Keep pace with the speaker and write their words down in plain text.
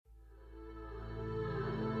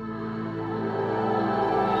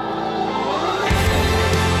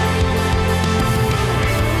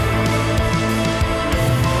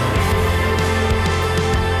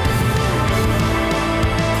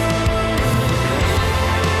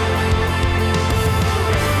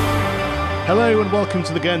Hello and welcome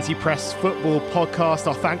to the Guernsey Press Football Podcast.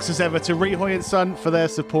 Our thanks as ever to Rehoy & Son for their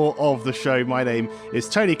support of the show. My name is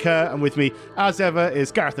Tony Kerr, and with me, as ever,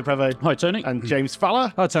 is Gareth the Prevo. Hi, Tony. And James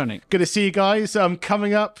Fowler. Hi, Tony. Good to see you guys.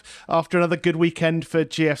 Coming up after another good weekend for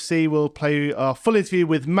GFC, we'll play our full interview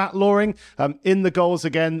with Matt Loaring in the goals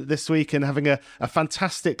again this week and having a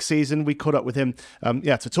fantastic season. We caught up with him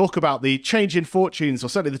to talk about the change in fortunes, or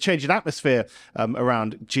certainly the change in atmosphere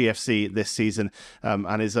around GFC this season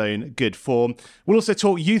and his own good form. We'll also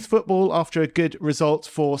talk youth football after a good result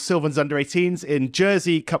for Sylvan's under-18s in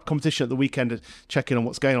Jersey Cup competition at the weekend and check in on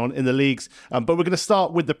what's going on in the leagues. But we're going to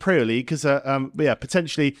start with the Priaulx League because,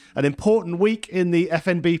 potentially an important week in the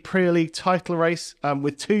FNB Priaulx League title race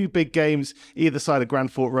with two big games either side of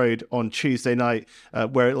Grand Fort Road on Tuesday night,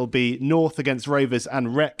 where it'll be North against Rovers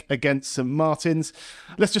and Rec against St Martin's.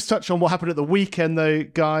 Let's just touch on what happened at the weekend, though,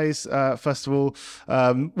 guys. First of all,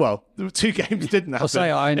 two games didn't happen. I'll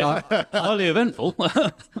say I know. Highly eventful.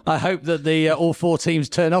 I hope that all four teams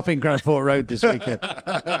turn up in Grand Fort Road this weekend.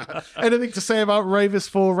 Anything to say about Rovers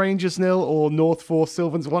 4, Rangers 0 or North 4,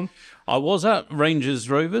 Sylvans 1? I was at Rangers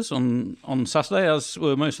Rovers on Saturday, as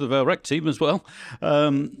were most of the Vale Rec team as well.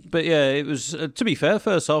 But yeah, it was, to be fair,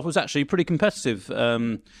 first half was actually pretty competitive.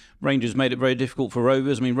 Rangers made it very difficult for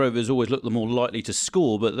Rovers. I mean, Rovers always looked the more likely to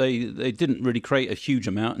score, but they didn't really create a huge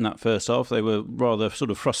amount in that first half. They were rather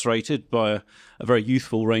sort of frustrated by a very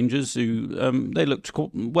youthful Rangers who they looked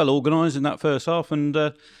well organised in that first half and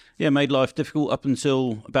made life difficult up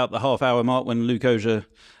until about the half-hour mark when Luke Ogier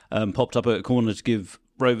popped up at a corner to give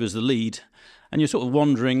Rovers the lead. And you're sort of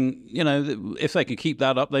wondering, if they could keep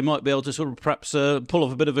that up, they might be able to sort of perhaps pull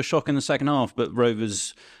off a bit of a shock in the second half. But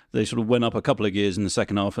Rovers, they sort of went up a couple of gears in the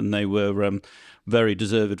second half and they were very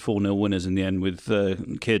deserved 4-0 winners in the end with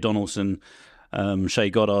Keir Donaldson, Shea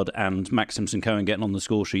Goddard and Max Simpson-Cohen getting on the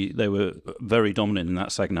score sheet. They were very dominant in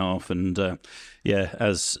that second half. And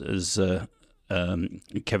as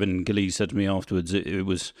Kevin Gillies said to me afterwards, it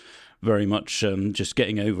was very much just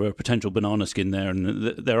getting over a potential banana skin there, and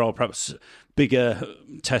there are perhaps bigger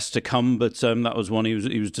tests to come, but that was one he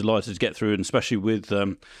was delighted to get through, and especially with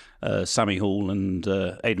Sammy Hall and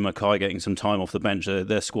Aidan Mackay getting some time off the bench,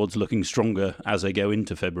 their squad's looking stronger as they go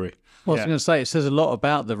into February. Well, I was going to say, it says a lot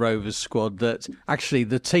about the Rovers squad that actually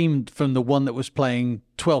the team from the one that was playing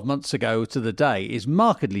 12 months ago to the day is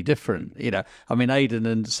markedly different. I mean, Aidan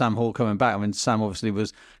and Sam Hall coming back. I mean, Sam obviously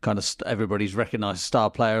was kind of everybody's recognised star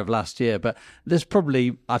player of last year, but there's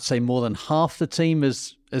probably, I'd say, more than half the team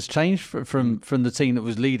has changed from the team that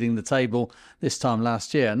was leading the table this time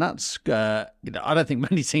last year, and that's I don't think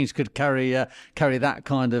many teams could carry that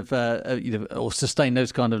kind of or sustain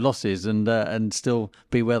those kind of losses and still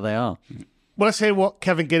be where they are. Well, let's hear what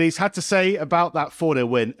Kevin Gillies had to say about that 4-0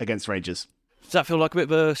 win against Rangers. Does that feel like a bit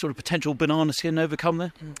of a sort of potential banana skin overcome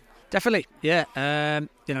there? Definitely, yeah.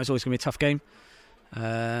 It's always going to be a tough game.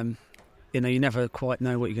 You never quite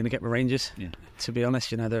know what you're going to get with Rangers. Yeah. To be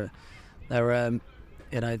honest, they're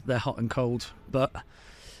hot and cold, but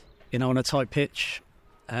on a tight pitch,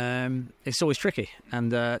 it's always tricky.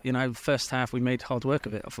 And first half we made hard work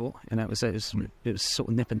of it. I thought, it was sort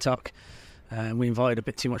of nip and tuck. We invited a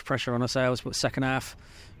bit too much pressure on ourselves, but second half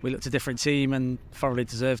we looked a different team and thoroughly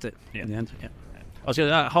deserved it in the end. Yeah. I was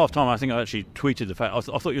at half time. I think I actually tweeted the fact I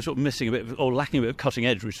thought you were sort of missing a bit or lacking a bit of cutting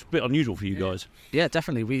edge, which is a bit unusual for you guys. Yeah,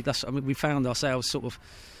 definitely. We found ourselves sort of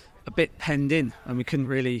a bit penned in, and we couldn't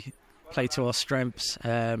really play to our strengths.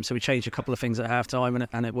 So we changed a couple of things at half time,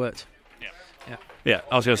 and it worked. Yeah,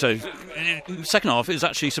 I was going to say, second half is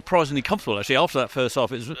actually surprisingly comfortable. Actually, after that first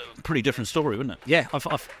half, it was a pretty different story, wasn't it? Yeah, I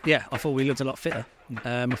thought we looked a lot fitter.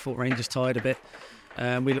 I thought Rangers tired a bit.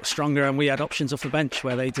 We looked stronger, and we had options off the bench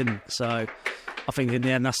where they didn't. So I think in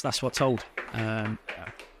the end, that's what told. It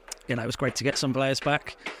was great to get some players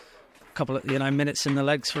back. A couple of minutes in the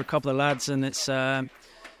legs for a couple of lads, and it's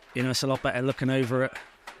it's a lot better looking over at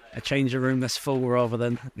a changing room that's full rather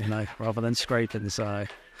than scraping. So I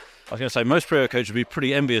was going to say, most Priaulx coaches would be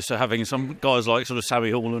pretty envious of having some guys like sort of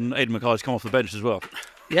Sammy Hall and Aidan Mackay come off the bench as well.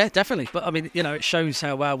 Yeah, definitely. But I mean, it shows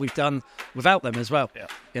how well we've done without them as well. Yeah.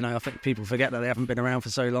 I think people forget that they haven't been around for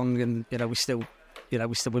so long, and we still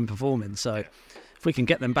been performing. So if we can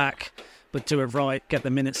get them back, but do it right, get the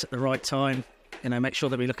minutes at the right time, make sure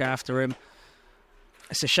that we look after him.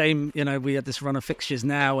 It's a shame, we had this run of fixtures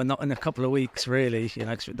now and not in a couple of weeks, really.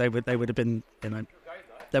 'Cause they would have been,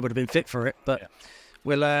 they would have been fit for it. But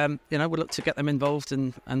we'll look to get them involved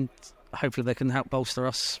and hopefully they can help bolster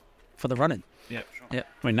us for the running. Yeah, sure. Yeah.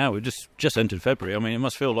 I mean, now we've just entered February. I mean, it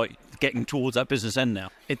must feel like getting towards that business end now.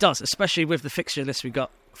 It does, especially with the fixture list we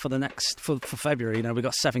got for the next for February. We've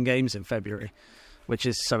got 7 games in February, which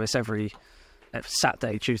is it's every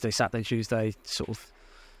Tuesday, sort of.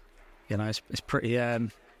 It's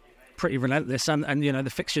pretty relentless, and the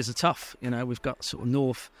fixtures are tough. We've got sort of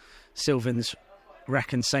North, Sylvans,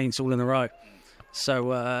 Wreck and Saints all in a row.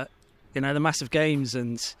 So the massive games,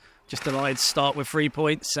 and just delighted to start with 3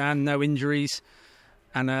 points and no injuries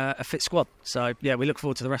and a fit squad. So yeah, we look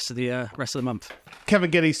forward to the rest of the month.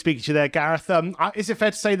 Kevin Giddy speaking to you there, Gareth. Is it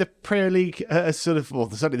fair to say the Premier League certainly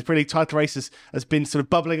the Premier League title race has been sort of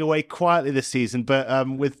bubbling away quietly this season, but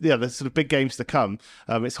with the sort of big games to come,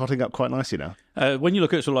 it's hotting up quite nicely now? When you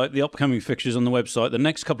look at sort of like the upcoming fixtures on the website, the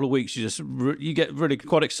next couple of weeks you get really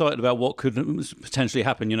quite excited about what could potentially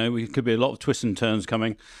happen. We could be a lot of twists and turns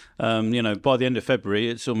coming. By the end of February,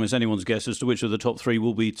 it's almost anyone's guess as to which of the top three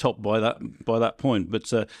will be topped by that point. But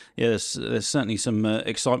there's certainly some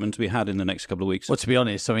excitement to be had in the next couple of weeks. Well, to be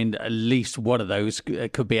honest, I mean, at least one of those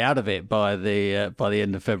could be out of it by the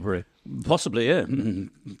end of February. Possibly, yeah.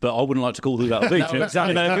 But I wouldn't like to call who that would be. No,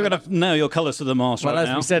 exactly. If you're going to nail your colours to the mast well, right as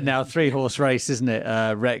now. we said now, 3-horse race, isn't it?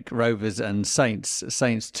 Wreck, Rovers and Saints.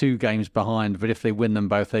 Saints 2 games behind, but if they win them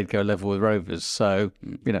both, they'd go level with Rovers. So,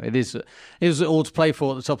 it is all to play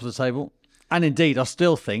for at the top of the table. And indeed, I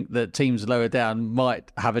still think that teams lower down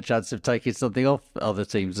might have a chance of taking something off other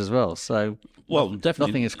teams as well. So, definitely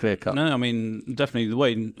nothing is clear cut. No, I mean, definitely the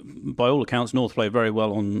way, by all accounts, North played very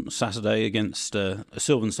well on Saturday against a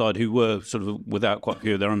Sylvan side who were sort of without quite a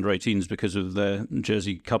few of their under-18s because of their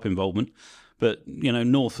Jersey Cup involvement. But,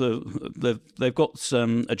 North, they've got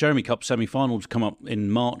a Jeremy Cup semi-final to come up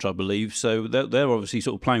in March, I believe. So they're obviously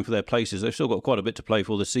sort of playing for their places. They've still got quite a bit to play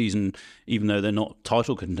for this season, even though they're not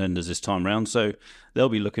title contenders this time round. So they'll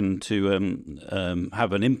be looking to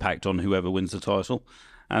have an impact on whoever wins the title.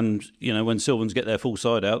 And, when Sylvans get their full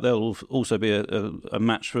side out, they'll also be a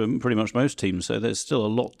match for pretty much most teams. So there's still a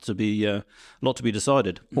lot to be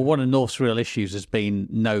decided. Well, one of North's real issues has been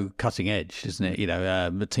no cutting edge, isn't it?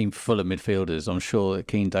 The team full of midfielders. I'm sure that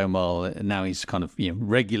Keane Domal, now he's kind of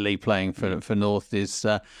regularly playing for North, is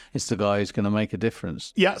the guy who's going to make a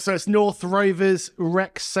difference. Yeah, so it's North Rovers,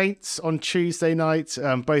 Wreck Saints on Tuesday night.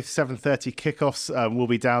 Both 7:30 kickoffs. We'll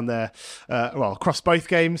be down there, across both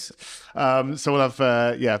games. So we'll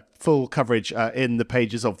have full coverage in the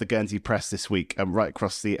pages of the Guernsey Press this week, right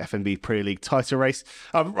across the FNB Premier League title race.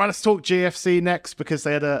 Right, let's talk GFC next, because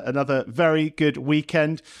they had another very good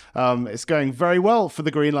weekend. It's going very well for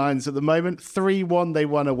the Green Lions at the moment. 3-1 they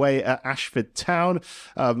won away at Ashford Town.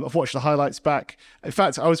 I've watched the highlights back. In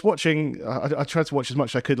fact, I was watching, I tried to watch as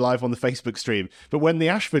much as I could live on the Facebook stream, but when the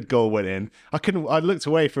Ashford goal went in, I looked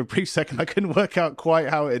away for a brief second. I couldn't work out quite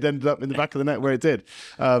how it ended up in the back of the net where it did.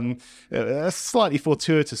 A slightly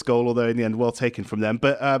fortuitous goal, although in the end well taken from them.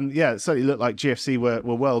 But it certainly looked like GFC were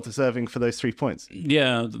well deserving for those 3 points.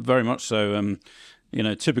 Yeah, very much so.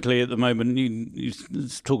 Typically at the moment, you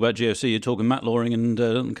talk about GFC, you're talking Matt Loaring and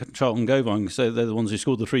Charlton Govine. So they're the ones who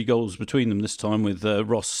scored the 3 goals between them this time, with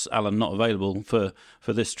Ross Allen not available for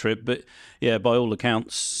this trip. But yeah, by all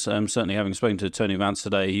accounts, certainly having spoken to Tony Vance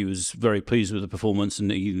today, he was very pleased with the performance, and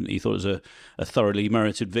he thought it was a thoroughly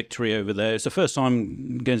merited victory over there. It's the first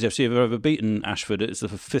time Guernsey FC have ever beaten Ashford. It's the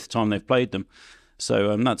 5th time they've played them.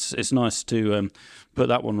 So it's nice to put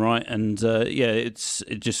that one right, and it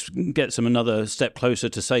just gets them another step closer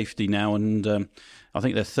to safety now, and I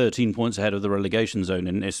think they're 13 points ahead of the relegation zone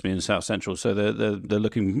in Isthmian and South Central. So they're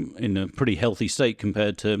looking in a pretty healthy state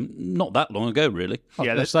compared to not that long ago, really.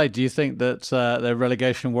 Do you think that their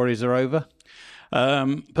relegation worries are over?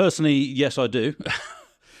 Personally, yes, I do.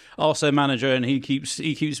 Ask their manager, and he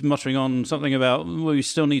keeps muttering on something about we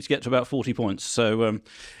still need to get to about 40 points. So.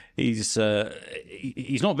 He's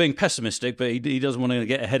not being pessimistic, but he doesn't want to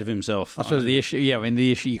get ahead of himself. I suppose the issue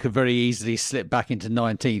you could very easily slip back into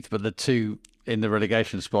 19th, but the 2 in the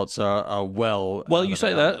relegation spots are well. Well, you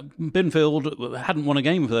say that Binfield hadn't won a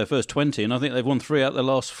game for their first 20, and I think they've won 3 out of their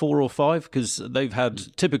last 4 or 5, because they've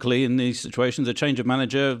had typically in these situations a change of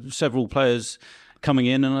manager, several players coming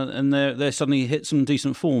in, and they suddenly hit some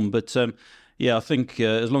decent form, but. I think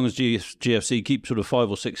as long as GFC keep sort of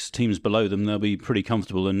 5 or 6 teams below them, they'll be pretty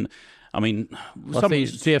comfortable. And I mean, I think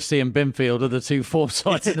GFC and Binfield are the 2 form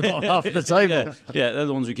sides in the bottom half of the table. Yeah, they're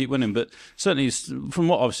the ones who keep winning. But certainly, from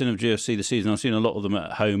what I've seen of GFC this season, I've seen a lot of them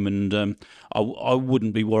at home, and I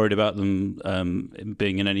wouldn't be worried about them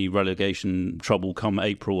being in any relegation trouble come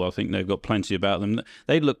April. I think they've got plenty about them.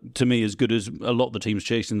 They look to me as good as a lot of the teams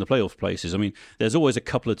chasing the playoff places. I mean, there's always a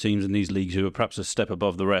couple of teams in these leagues who are perhaps a step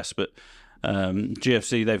above the rest, but.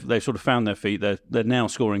 GFC, they've sort of found their feet. They're now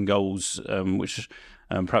scoring goals, which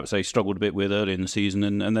perhaps they struggled a bit with early in the season,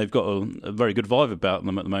 and they've got a very good vibe about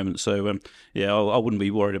them at the moment. So I wouldn't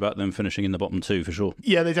be worried about them finishing in the bottom two for sure.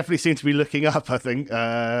 Yeah, they definitely seem to be looking up, I think.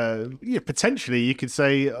 Potentially you could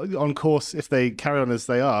say on course, if they carry on as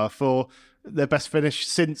they are, for their best finish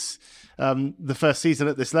since the first season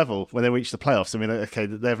at this level when they reached the playoffs. I mean, okay,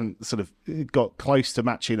 they haven't sort of got close to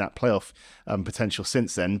matching that playoff potential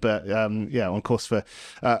since then, but on course for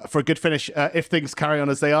a good finish if things carry on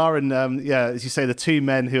as they are. And as you say, the two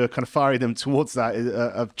men who are kind of firing them towards that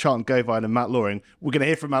are Charlton Govine and Matt Loaring. We're going to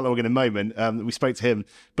hear from Matt Loaring in a moment. We spoke to him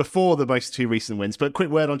before the most two recent wins, but quick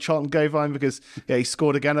word on Charlton Govine, because he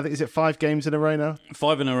scored again. I think, is it 5 games in a row now?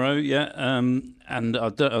 5 in a row, yeah. And I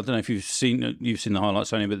don't know if you've seen the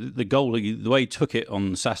highlights only, but the goal, the way he took it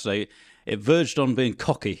on Saturday, it verged on being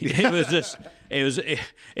cocky. It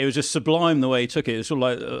was just sublime the way he took it. It was sort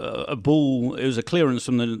of like a ball. It was a clearance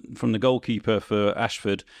from the goalkeeper for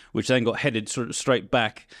Ashford, which then got headed sort of straight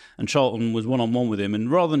back, and Charlton was 1-on-1 with him.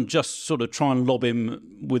 And rather than just sort of try and lob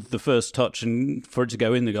him with the first touch and for it to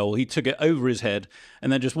go in the goal, he took it over his head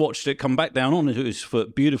and then just watched it come back down onto his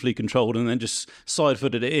foot, beautifully controlled, and then just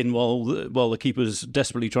side-footed it in while the keeper's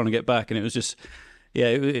desperately trying to get back. And it was just. Yeah,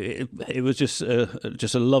 it was just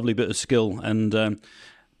a lovely bit of skill, and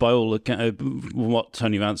by all what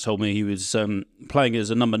Tony Vance told me, he was playing as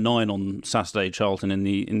a number 9 on Saturday, Charlton, in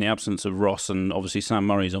the absence of Ross, and obviously Sam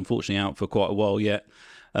Murray's unfortunately out for quite a while yet.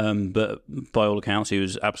 But by all accounts, he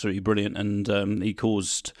was absolutely brilliant, and he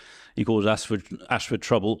caused Ashford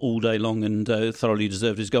trouble all day long, and thoroughly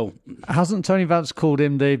deserved his goal. Hasn't Tony Vance called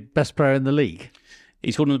him the best player in the league?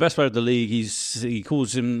 He's called him the best player of the league. He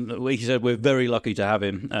calls him. He said we're very lucky to have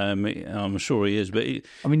him. I'm sure he is. But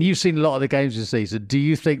you've seen a lot of the games this season. Do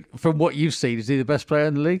you think, from what you've seen, is he the best player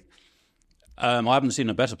in the league? I haven't seen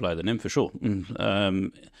a better player than him for sure.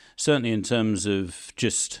 Certainly in terms of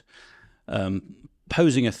just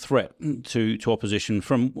posing a threat to opposition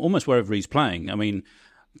from almost wherever he's playing. I mean,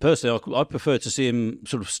 personally, I prefer to see him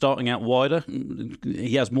sort of starting out wider.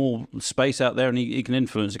 He has more space out there, and he can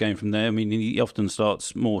influence the game from there. I mean, he often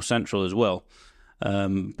starts more central as well.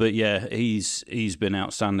 But yeah, he's been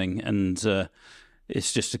outstanding, and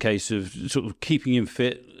it's just a case of sort of keeping him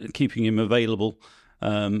fit, keeping him available,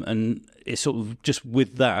 and it's sort of just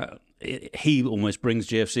with that. He almost brings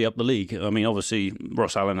GFC up the league. I mean, obviously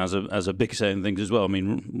Ross Allen has a big say in things as well. I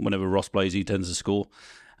mean, whenever Ross plays, he tends to score.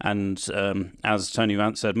 And as Tony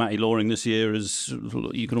Vance said, Matty Loaring this year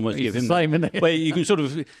you can almost give him same, isn't it? Well, you can sort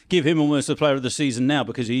of give him almost the player of the season now,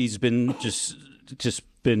 because he's been just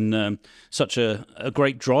been such a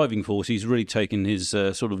great driving force. He's really taken his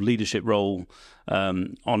sort of leadership role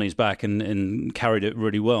on his back and carried it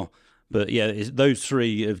really well. But yeah, those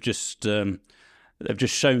three have just. They've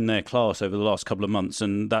just shown their class over the last couple of months,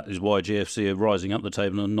 and that is why GFC are rising up the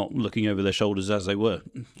table and not looking over their shoulders as they were.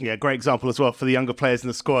 Yeah, great example as well for the younger players in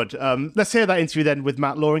the squad. Let's hear that interview then with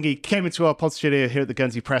Matt Loaring. He came into our pod studio here at the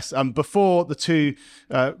Guernsey Press before the two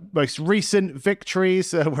most recent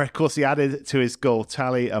victories, where of course he added to his goal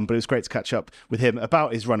tally, but it was great to catch up with him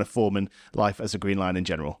about his run of form and life as a Green Lion in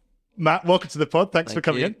general. Matt, welcome to the pod. Thanks for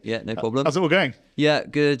coming in. Yeah, no problem. How's it all going? Yeah,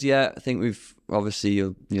 good. Yeah, I think we've obviously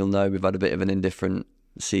you'll know we've had a bit of an indifferent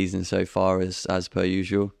season so far as per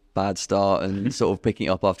usual. Bad start and sort of picking it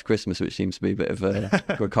up after Christmas, which seems to be a bit of a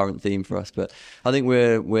recurrent theme for us. But I think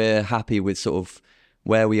we're happy with sort of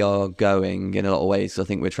where we are going in a lot of ways. I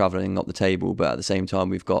think we're travelling up the table, but at the same time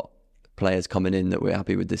we've got players coming in that we're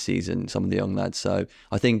happy with this season, some of the young lads. So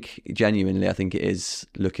I think genuinely, I think it is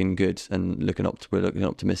looking good and we're looking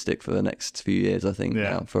optimistic for the next few years. I think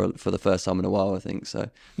now for the first time in a while. I think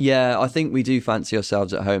so. Yeah, I think we do fancy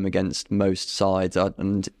ourselves at home against most sides,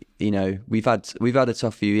 and we've had a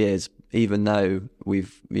tough few years. Even though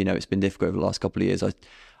it's been difficult over the last couple of years.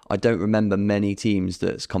 I don't remember many teams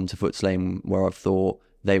that's come to Foots Lane where I've thought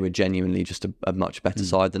they were genuinely just a much better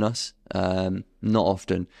side than us. Not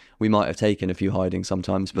often. We might have taken a few hidings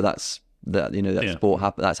sometimes, but that's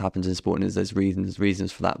happens in sport, and there's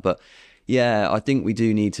reasons for that. But yeah, I think we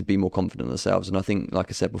do need to be more confident in ourselves, and I think, like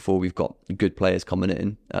I said before, we've got good players coming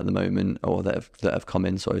in at the moment, or that have come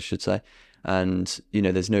in, so I should say. And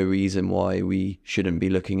there's no reason why we shouldn't be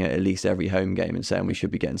looking at least every home game and saying we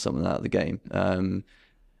should be getting something out of the game.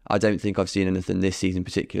 I don't think I've seen anything this season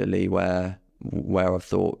particularly where I've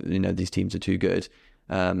thought these teams are too good.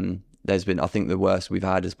 There's been, I think the worst we've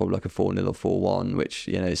had is probably like a 4-0 or 4-1, which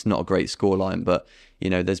it's not a great scoreline, but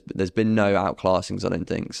there's been no outclassings, I don't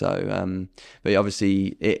think so. But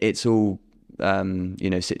obviously it's all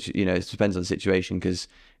it depends on the situation, because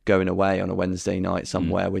going away on a Wednesday night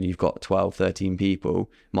somewhere when you've got 12, 13 people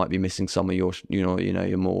might be missing some of your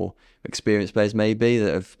your more experienced players maybe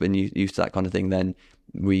that have been used to that kind of thing. Then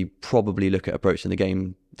we probably look at approaching the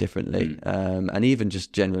game differently. And even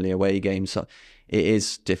just generally away games, so it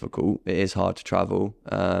is difficult. It is hard to travel.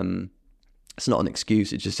 It's not an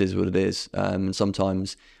excuse. It just is what it is.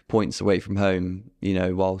 Sometimes points away from home,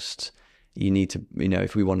 whilst you need to,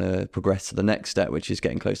 if we want to progress to the next step, which is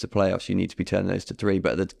getting close to playoffs, you need to be turning those to 3.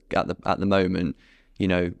 But at the moment,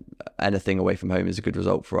 anything away from home is a good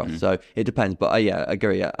result for us. So it depends. But I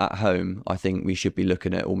agree. At home, I think we should be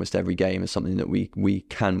looking at almost every game as something that we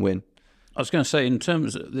can win. I was going to say, in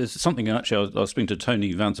terms of, there's something actually I was speaking to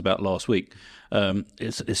Tony Vance about last week.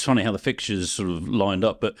 It's funny how the fixtures sort of lined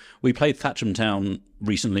up, but we played Thatcham Town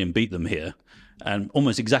recently and beat them here. And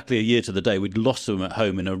almost exactly a year to the day, we'd lost them at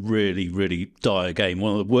home in a really, really dire game.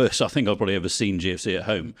 One of the worst I think I've probably ever seen GFC at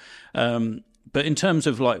home. But in terms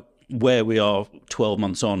of like where we are 12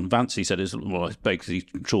 months on, Vancey said it's basically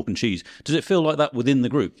chalk and cheese. Does it feel like that within the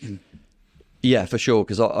group? Yeah, for sure.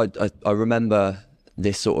 Because I remember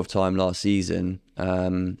this sort of time last season,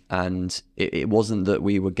 and it wasn't that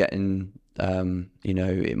we were getting,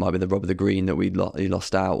 it might be the rub of the green that we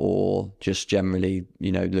lost out, or just generally,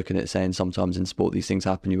 looking at saying sometimes in sport these things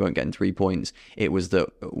happen, you won't get 3 points. It was that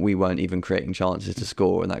we weren't even creating chances to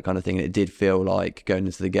score and that kind of thing. And it did feel like going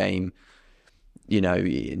into the game,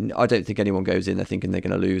 I don't think anyone goes in there thinking they're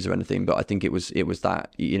going to lose or anything, but I think it was that,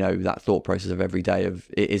 that thought process of every day of,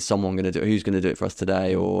 is someone going to do it? Who's going to do it for us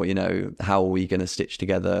today? Or, how are we going to stitch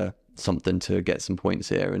together something to get some points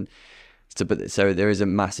here? And so there is a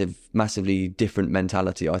massively different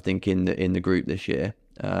mentality, I think, in the group this year.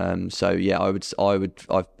 So yeah,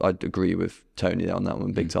 I'd agree with Tony on that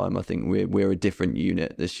one big time. I think we're a different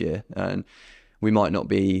unit this year, and we might not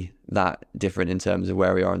be that different in terms of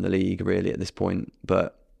where we are in the league really at this point,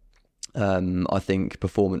 but I think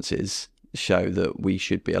performances show that we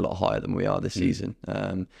should be a lot higher than we are this season.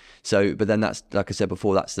 But then that's, like I said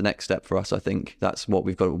before, that's the next step for us. I think that's what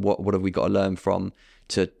we've got. What have we got to learn from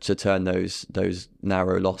to turn those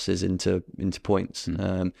narrow losses into points?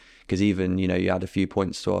 Because even you add a few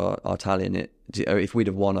points to our tally in it. If we'd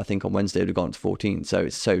have won, I think on Wednesday, it would have gone to 14. So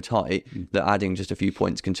it's so tight that adding just a few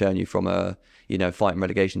points can turn you from a fighting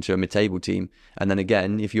relegation to a mid-table team. And then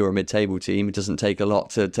again, if you're a mid-table team, it doesn't take a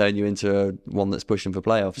lot to turn you into one that's pushing for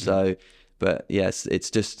playoffs. So, but yes, it's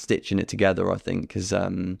just stitching it together, I think, because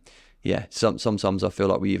sometimes I feel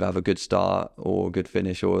like we either have a good start or a good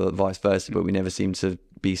finish, or vice versa, but we never seem to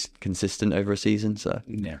be consistent over a season. So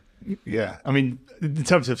yeah, I mean, in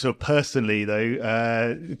terms of sort of personally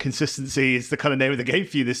though, consistency is the kind of name of the game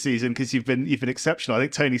for you this season, because you've been exceptional. I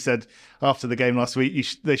think Tony said after the game last week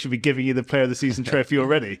they should be giving you the Player of the Season trophy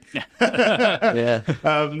already. Yeah.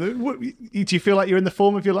 Do you feel like you're in the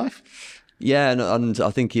form of your life? Yeah, and I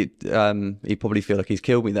think he'd probably feel like he's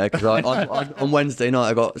killed me there, because on Wednesday night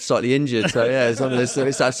I got slightly injured. So yeah,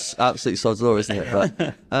 that's absolute sod's law, isn't it?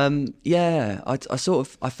 But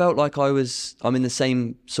I felt like I'm in the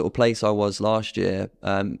same sort of place I was last year.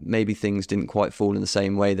 Maybe things didn't quite fall in the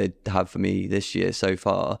same way they have for me this year so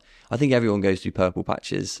far. I think everyone goes through purple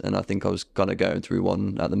patches, and I think I was kind of going through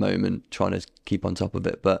one at the moment, trying to keep on top of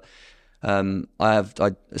it. But I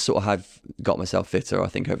sort of have got myself fitter, I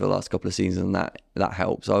think, over the last couple of seasons, and that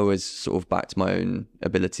helps. I always sort of backed my own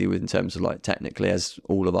ability in terms of like technically, as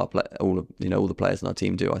all the players in our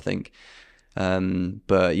team do, I think.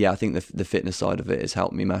 But yeah, I think the fitness side of it has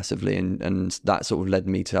helped me massively, and that sort of led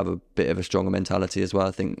me to have a bit of a stronger mentality as well.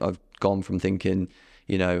 I think I've gone from thinking,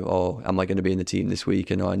 am I going to be in the team this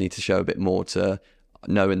week, and I need to show a bit more, to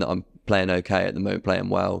knowing that I'm playing okay at the moment, playing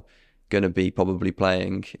well, going to be probably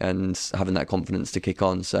playing and having that confidence to kick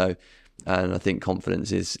on. So, and I think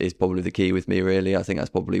confidence is probably the key with me, really. I think that's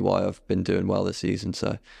probably why I've been doing well this season.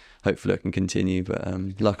 So hopefully I can continue. But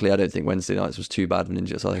luckily I don't think Wednesday nights was too bad of an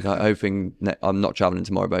injury. So I'm hoping I'm not travelling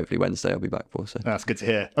tomorrow, but hopefully Wednesday I'll be back for. So that's good to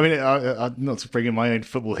hear. I mean, I not to bring in my own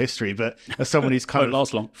football history, but as someone who's kind of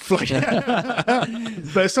last long. But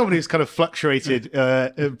as someone who's kind of fluctuated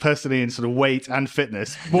personally in sort of weight and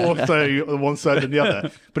fitness, more so on one side than the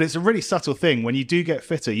other. But it's a really subtle thing. When you do get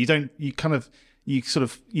fitter, you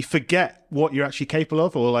forget what you're actually capable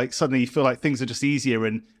of, or like suddenly you feel like things are just easier,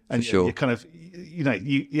 and sure. You're kind of,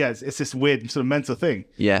 it's this weird sort of mental thing.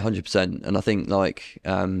 Yeah, 100%. And I think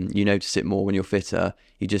you notice it more when you're fitter.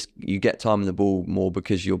 You get time on the ball more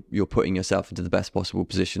because you're putting yourself into the best possible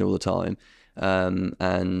position all the time.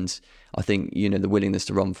 And I think, the willingness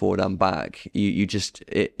to run forward and back,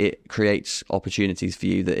 it creates opportunities for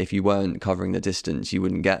you that if you weren't covering the distance, you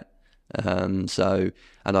wouldn't get. And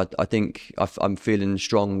I think I'm feeling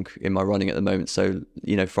strong in my running at the moment. So,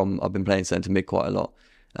 I've been playing centre mid quite a lot.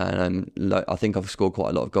 And I think I've scored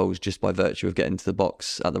quite a lot of goals just by virtue of getting to the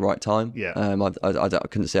box at the right time. Yeah. I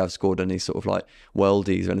couldn't say I've scored any sort of like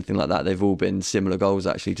worldies or anything like that. They've all been similar goals,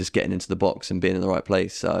 actually, just getting into the box and being in the right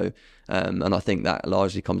place. So, and I think that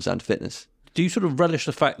largely comes down to fitness. Do you sort of relish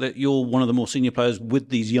the fact that you're one of the more senior players with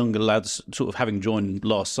these younger lads sort of having joined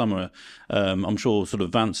last summer? I'm sure sort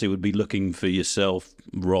of Vancy would be looking for yourself,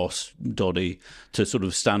 Ross, Doddy, to sort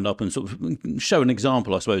of stand up and sort of show an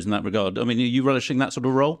example, I suppose, in that regard. I mean, are you relishing that sort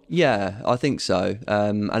of role? Yeah, I think so.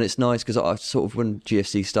 And it's nice because I sort of, when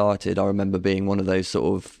GFC started, I remember being one of those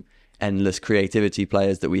sort of endless creativity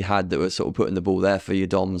players that we had that were sort of putting the ball there for your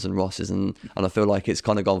Doms and Rosses. And I feel like it's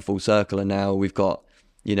kind of gone full circle. And now we've got,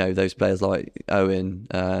 you know, those players like Owen,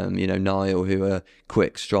 Niall, who are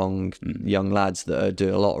quick, strong, young lads that are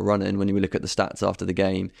doing a lot of running. When you look at the stats after the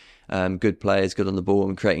game, good players, good on the ball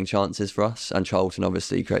and creating chances for us. And Charlton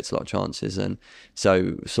obviously creates a lot of chances. And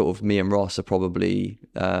so sort of me and Ross are probably,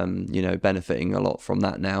 benefiting a lot from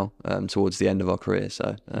that now towards the end of our career.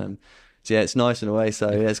 So yeah, it's nice in a way.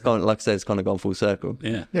 So yeah, it's kind of, like I said, it's kind of gone full circle.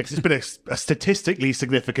 Yeah, because it's been a statistically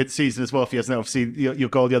significant season as well for you, hasn't it? Obviously, your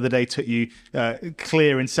goal the other day took you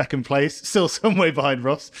clear in second place, still some way behind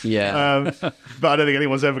Ross. Yeah. But I don't think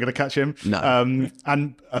anyone's ever going to catch him. No.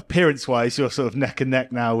 And appearance-wise, you're sort of neck and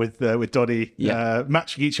neck now with Doddy,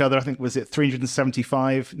 matching each other. I think, was it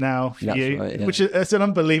 375 now for That's you? right, yeah. Which is an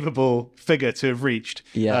unbelievable figure to have reached.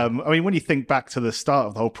 Yeah. I mean, when you think back to the start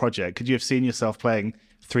of the whole project, could you have seen yourself playing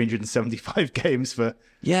 375 games for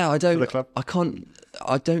the club?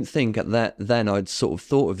 I don't think at that then I'd sort of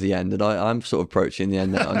thought of the end, and I'm sort of approaching the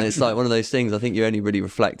end now. And it's like one of those things, I think you only really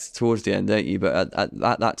reflect towards the end, don't you? But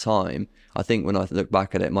at that time, I think when I look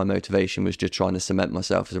back at it, my motivation was just trying to cement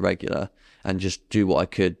myself as a regular and just do what I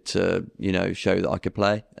could to, show that I could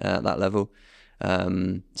play at that level.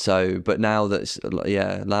 But now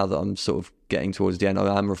that I'm sort of getting towards the end,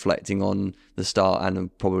 I am reflecting on the start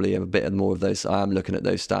and probably a bit more of those. I am looking at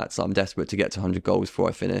those stats. I'm desperate to get to 100 goals before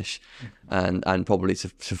I finish, and probably to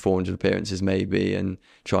 400 appearances maybe, and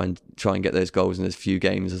try and get those goals in as few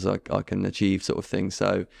games as I can achieve, sort of thing.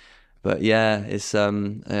 So, but yeah, it's I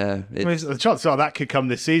mean, the chances are that could come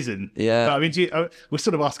this season. Yeah. But, I mean, we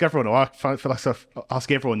sort of ask everyone, or I feel like I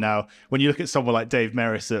ask everyone now, when you look at someone like Dave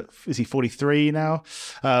Merris, is he 43 now?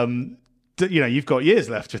 You've got years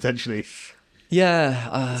left potentially.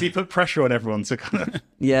 Yeah. Does he put pressure on everyone to kind of...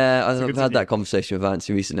 Yeah, I've had that conversation with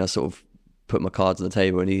Vancy recently. I sort of put my cards on the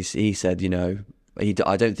table, and he said,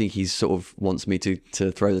 I don't think he sort of wants me to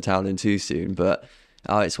throw the towel in too soon, but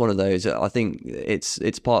it's one of those. I think it's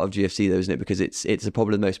part of GFC though, isn't it? Because it's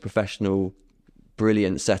probably the most professional,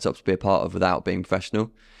 brilliant setup to be a part of without being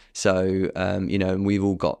professional. So and we've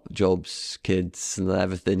all got jobs, kids, and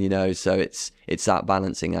everything. So it's that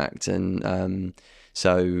balancing act, and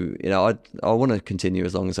so I want to continue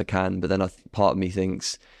as long as I can. But then part of me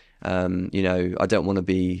thinks, I don't want to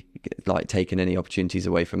be like taking any opportunities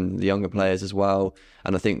away from the younger players as well.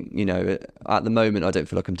 And I think, at the moment, I don't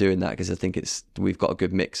feel like I'm doing that, because I think we've got a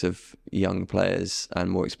good mix of young players and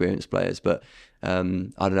more experienced players. But I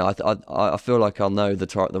don't know. I feel like I'll know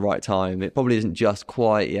the right time. It probably isn't just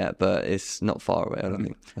quite yet, but it's not far away, I don't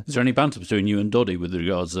think. Is there any banter between you and Doddy with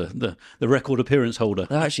regards to the record appearance holder?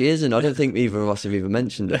 There actually isn't. I don't think either of us have even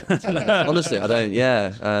mentioned it. Honestly, I don't.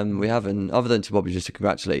 Yeah, we haven't. Other than to probably just to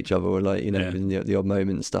congratulate each other, or in the odd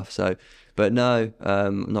moment and stuff. So, but no,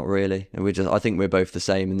 not really. I think we're both the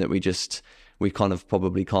same in that we kind of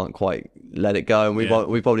probably can't quite let it go, and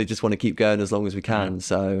we probably just want to keep going as long as we can.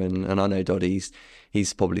 So, and I know Doddy's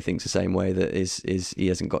probably thinks the same way, that is he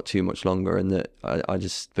hasn't got too much longer, and that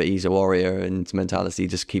but he's a warrior, and his mentality,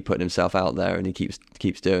 just keep putting himself out there, and he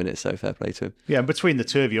keeps doing it. So fair play to him. Yeah, and between the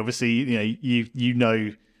two of you, obviously, you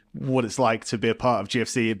know what it's like to be a part of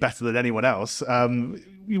GFC better than anyone else.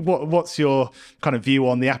 What's your kind of view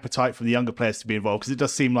on the appetite from the younger players to be involved? Because it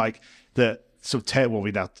does seem like that sort of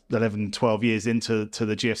we're now 11, 12 years into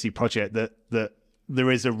the GFC project, that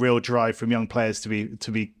there is a real drive from young players to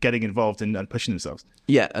be getting involved and pushing themselves.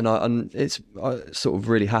 Yeah, and I'm sort of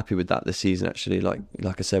really happy with that this season, actually. Like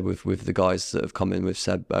I said, with the guys that have come in with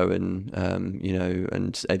Seb, Owen,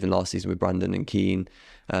 and even last season with Brandon and Keane,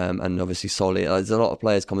 and obviously Solly. There's a lot of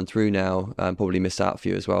players coming through now. Probably missed out a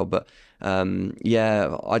few as well, but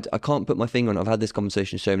I can't put my finger on it. I've had this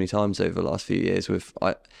conversation so many times over the last few years.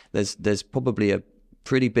 There's probably a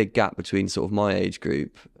pretty big gap between sort of my age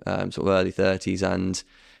group, sort of early 30s, and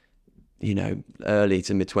early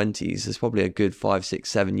to mid 20s. There's probably a good 5, 6,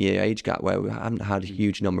 7 year age gap where we haven't had a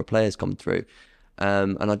huge number of players come through,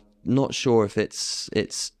 and I'm not sure if it's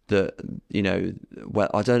that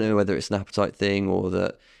I don't know whether it's an appetite thing, or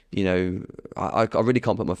that I really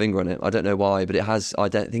can't put my finger on it. I don't know why, but it has. I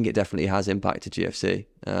don't think it definitely has impacted GFC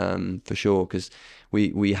for sure, because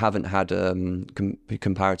we haven't had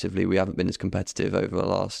comparatively, we haven't been as competitive over the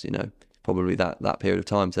last probably that period of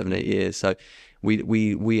time, 7-8 years. So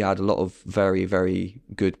we had a lot of very, very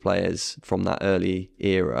good players from that early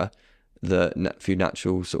era that through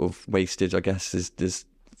natural sort of wastage, I guess,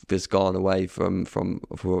 is gone away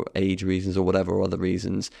for age reasons or whatever, or other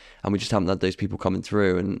reasons, and we just haven't had those people coming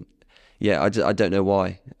through. And I don't know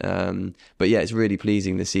why, but it's really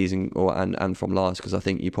pleasing this season and from last, because I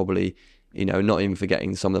think you probably, not even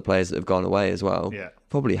forgetting some of the players that have gone away as well,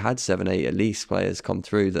 probably had 7-8 at least players come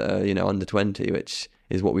through that are under 20, which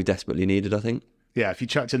is what we desperately needed, I think. Yeah, if you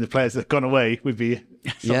chucked in the players that have gone away, we'd be...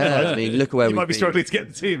 I mean, look where you might be struggling to get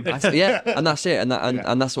the team. And that's it. And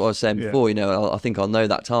that's what I was saying before, I think I'll know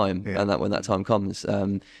that time, and that when that time comes.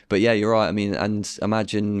 But you're right. I mean, and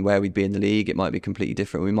imagine where we'd be in the league. It might be completely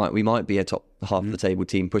different. We might be a top half of the table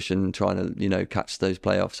team pushing, trying to, catch those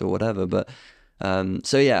playoffs or whatever. But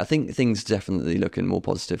I think things definitely looking more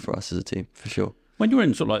positive for us as a team, for sure. When you're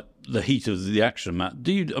in sort of like the heat of the action, Matt,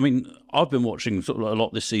 I've been watching sort of a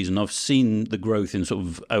lot this season. I've seen the growth in sort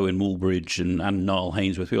of Owen Woolbridge and Niall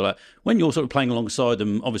Hainsworth, people like that. When you're sort of playing alongside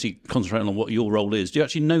them, obviously concentrating on what your role is, do you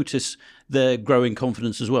actually notice their growing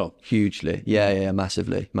confidence as well? Hugely. Yeah,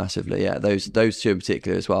 massively. Yeah, those two in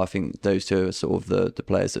particular as well. I think those two are sort of the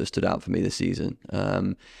players that have stood out for me this season.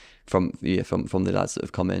 From the lads that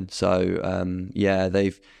have come in, so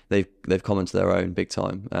they've come into their own big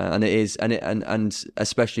time, and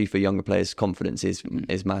especially for younger players, confidence is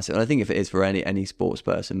massive. And I think if it is for any sports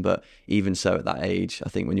person, but even so at that age, I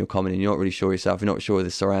think when you're coming in, you're not really sure yourself, you're not sure of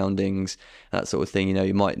the surroundings, that sort of thing.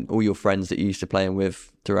 You might, all your friends that you used to playing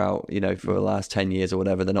with throughout, for the last 10 years or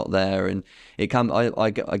whatever, they're not there, and it can,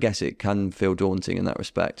 I guess it can feel daunting in that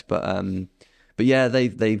respect, but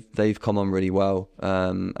they've come on really well,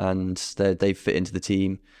 and they've fit into the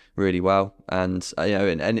team really well, and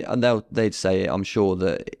they'd say, I'm sure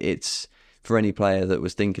that it's for any player that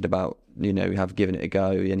was thinking about have given it a go,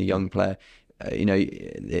 any young player,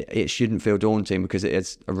 it shouldn't feel daunting, because it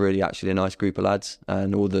is really actually a nice group of lads,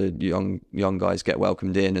 and all the young guys get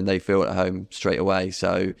welcomed in and they feel at home straight away.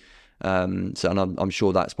 So and I'm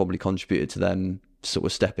sure that's probably contributed to them sort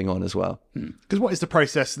of stepping on as well. Because what is the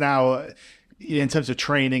process now in terms of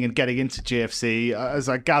training and getting into GFC? As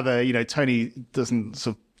I gather, Tony doesn't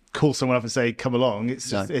sort of call someone up and say, come along.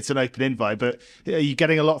 It's an open invite. But are you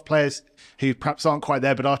getting a lot of players who perhaps aren't quite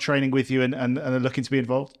there but are training with you and are looking to be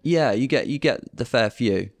involved? Yeah, you get the fair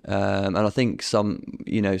few. And I think some,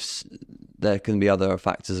 there can be other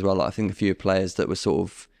factors as well. Like I think a few players that were sort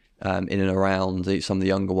of in and around, some of the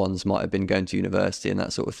younger ones might have been going to university and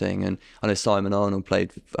that sort of thing. And I know Simon Arnold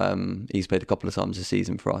he's played a couple of times this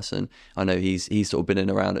season for us, and I know he's sort of been in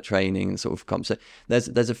and around at training and sort of come. So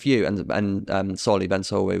there's a few, and Solly Ben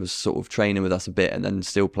Solway was sort of training with us a bit and then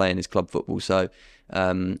still playing his club football. So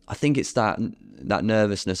I think it's that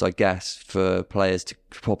nervousness, I guess, for players to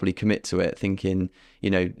properly commit to it, thinking,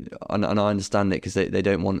 and I understand it, because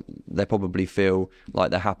they probably feel like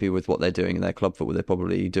they're happy with what they're doing in their club football. They're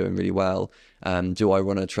probably doing really well. Do I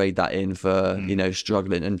want to trade that in for,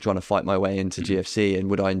 struggling and trying to fight my way into GFC, and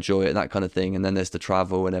would I enjoy it, that kind of thing? And then there's the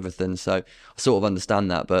travel and everything. So I sort of understand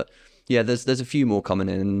that. But yeah, there's a few more coming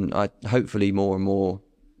in, and hopefully more and more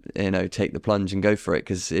take the plunge and go for it,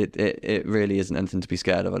 because it really isn't anything to be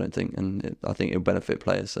scared of, I don't think, and I think it'll benefit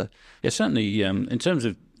players. So certainly in terms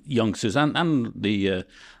of youngsters and the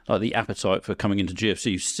appetite for coming into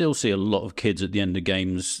GFC, you still see a lot of kids at the end of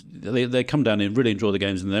games. They come down and really enjoy the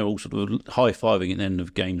games, and they're all sort of high-fiving at the end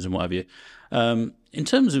of games and what have you. In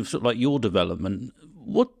terms of sort of like your development,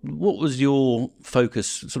 what was your focus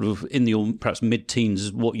sort of in your perhaps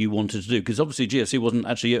mid-teens, what you wanted to do? Because obviously GFC wasn't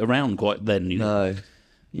actually around quite then. No.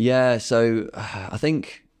 Yeah, so I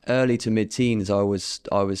think early to mid-teens, I was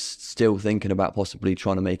still thinking about possibly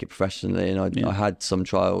trying to make it professionally, and I had some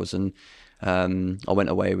trials, and I went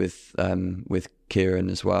away with Kieran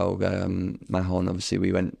as well. Mahon, obviously,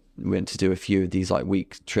 we went to do a few of these like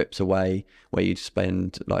week trips away where you'd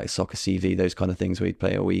spend like soccer CV, those kind of things, where you'd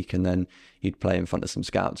play a week and then you'd play in front of some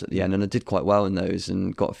scouts at the end, and I did quite well in those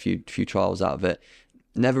and got a few trials out of it.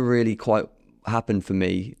 Never really quite happened for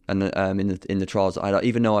me, and in the trials,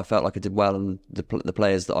 even though I felt like I did well, and the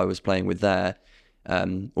players that I was playing with there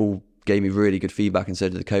all gave me really good feedback, and so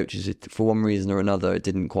did the coaches. For one reason or another, it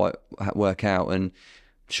didn't quite work out, and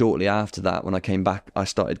shortly after that, when I came back, I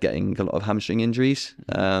started getting a lot of hamstring injuries,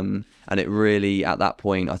 and it really, at that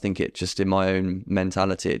point, I think it just, in my own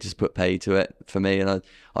mentality, it just put pay to it for me, and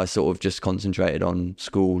I sort of just concentrated on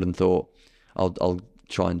school and thought I'll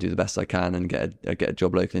try and do the best I can and get a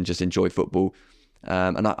job locally and just enjoy football.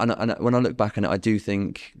 And when I look back on it, I do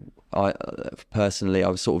think personally I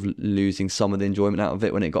was sort of losing some of the enjoyment out of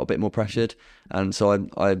it when it got a bit more pressured, and so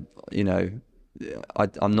I'm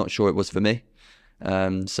not sure it was for me.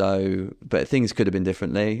 But things could have been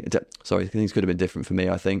differently. Things could have been different for me,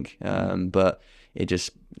 I think. But it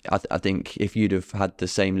just, I think if you'd have had the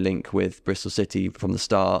same link with Bristol City from the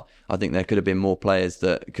start, I think there could have been more players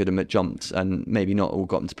that could have jumped and maybe not all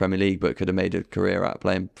got into Premier League, but could have made a career out of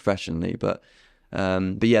playing professionally. But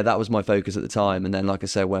yeah, that was my focus at the time. And then, like I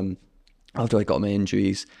said, after I got my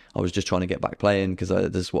injuries, I was just trying to get back playing because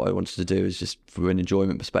this is what I wanted to do, is just from an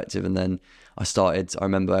enjoyment perspective. And then I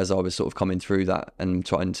remember as I was sort of coming through that and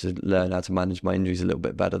trying to learn how to manage my injuries a little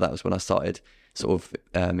bit better, that was when I started sort of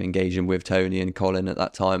engaging with Tony and Colin at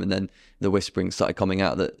that time. And then the whispering started coming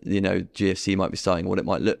out that, GFC might be starting, what it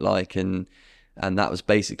might look like. And that was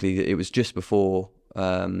basically, it was just before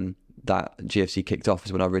that GFC kicked off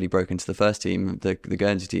is when I really broke into the first team, the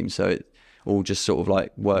Guernsey team. So it all just sort of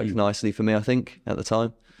like worked nicely for me, I think, at the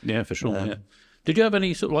time. Yeah, for sure. Yeah. Did you have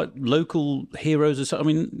any sort of like local heroes or something?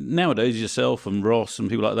 I mean, nowadays yourself and Ross and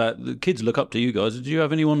people like that, the kids look up to you guys. Did you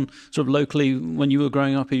have anyone sort of locally when you were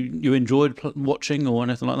growing up who you enjoyed watching or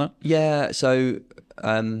anything like that? Yeah, so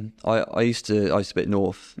I used to be at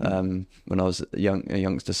North when I was a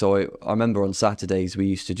youngster. So I remember on Saturdays we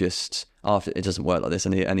used to just, after, it doesn't work like this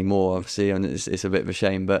anymore, obviously, and it's a bit of a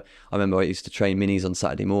shame. But I remember I used to train minis on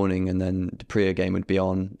Saturday morning, and then the Priaulx game would be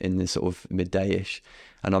on in this sort of midday-ish.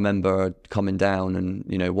 And I remember coming down and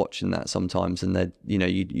watching that sometimes, and then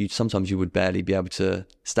you sometimes you would barely be able to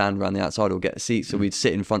stand around the outside or get a seat, so we'd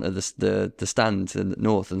sit in front of the stand in the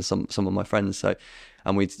North and some of my friends. So,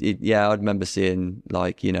 and I remember seeing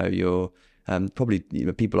your probably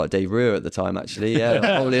people like Dave Rear at the time, actually. Yeah,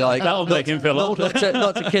 probably like that'll make him feel old. Not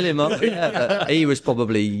to kill him up. Yeah, he was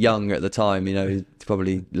probably young at the time.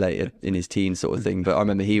 Probably later in his teens sort of thing. But I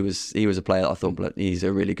remember he was a player that I thought he's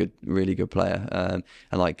a really good player. And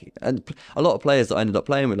a lot of players that I ended up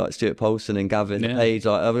playing with, like Stuart Polson and Gavin Page.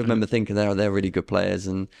 I remember thinking they're really good players.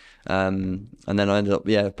 And then I ended up,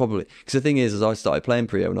 probably, because the thing is I started playing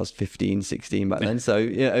Priaulx when I was 15, 16 back then, so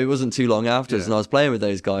it wasn't too long afterwards, and I was playing with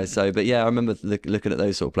those guys. So, but I remember looking at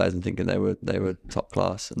those sort of players and thinking they were top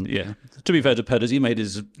class. And to be fair to Pedders, he made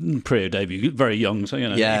his Priaulx debut very young, so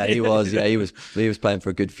Yeah, he was. Yeah, he was playing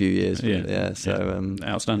for a good few years.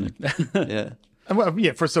 Outstanding. Yeah.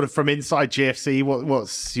 And for sort of from inside GFC,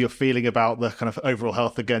 what's your feeling about the kind of overall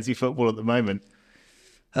health of Guernsey football at the moment?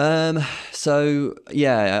 I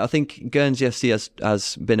think Guernsey FC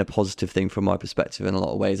has been a positive thing from my perspective in a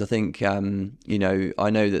lot of ways. I think I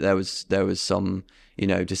know that there was some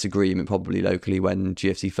disagreement probably locally when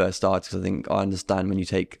GFC first started, because I think I understand when you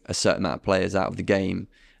take a certain amount of players out of the game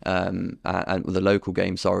and the local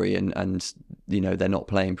game, and they're not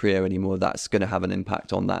playing Priaulx anymore, that's going to have an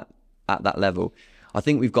impact on that at that level. I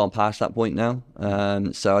think we've gone past that point now,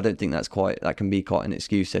 so I don't think that can be quite an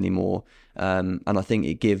excuse anymore. And I think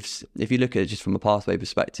it gives, if you look at it just from a pathway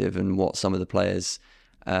perspective and what some of the players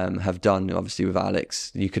have done, obviously with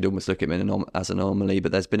Alex, you could almost look at him as an anomaly,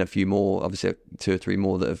 but there's been a few more, obviously 2 or 3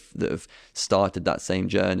 more that have started that same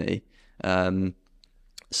journey.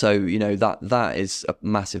 So that is a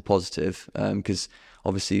massive positive, because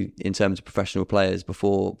obviously in terms of professional players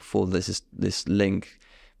before this link,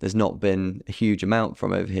 there's not been a huge amount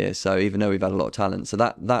from over here. So even though we've had a lot of talent, so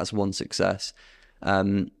that's one success.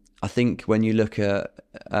 I think when you look at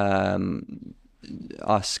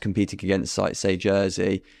us competing against, like, say,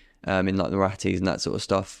 Jersey, in like the Ratties and that sort of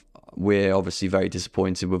stuff, we're obviously very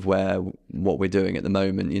disappointed with what we're doing at the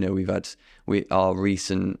moment. Our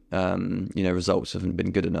recent results haven't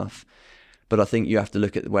been good enough. But I think you have to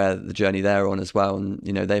look at where the journey they're on as well. And,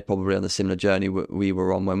 they're probably on the similar journey we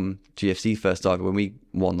were on when GFC first started, when we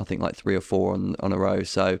won, I think, like 3 or 4 on a row.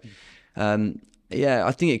 So,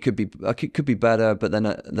 I think it could be better, but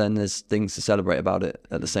then there's things to celebrate about it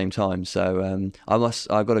at the same time. So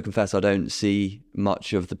I've got to confess, I don't see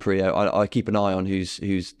much of the Priaulx. I keep an eye on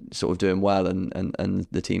who's sort of doing well and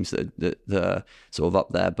the teams that are sort of up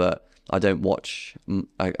there, but I don't watch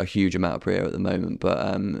a huge amount of Priaulx at the moment.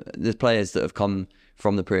 But the players that have come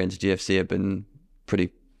from the Priaulx into GFC have been pretty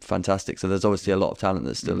fantastic. So there's obviously a lot of talent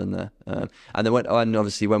that's still in there. And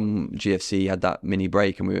obviously when GFC had that mini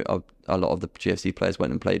break and a lot of the GFC players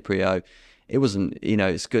went and played Priaulx, it wasn't,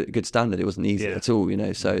 it's good standard. It wasn't easy at all,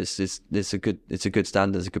 So it's a good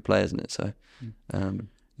standard. It's a good player, isn't it? So.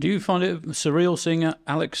 Do you find it surreal seeing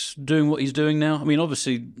Alex doing what he's doing now? I mean,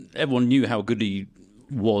 obviously everyone knew how good he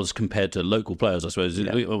was compared to local players, I suppose.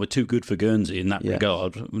 We're too good for Guernsey in that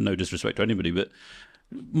regard. No disrespect to anybody, but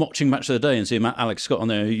watching Match of the Day and seeing Alex Scott on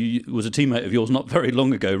there, who was a teammate of yours not very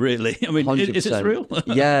long ago, really. I mean, 100%. Is it surreal?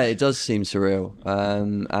 Yeah, it does seem surreal.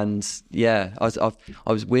 And yeah, I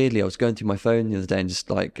was going through my phone the other day and just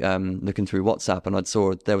like looking through WhatsApp, and I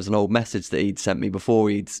saw there was an old message that he'd sent me before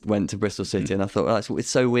he'd went to Bristol City, and I thought, it's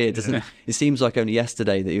so weird, doesn't it? It seems like only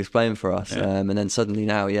yesterday that he was playing for us, and then suddenly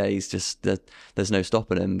now, he's just there's no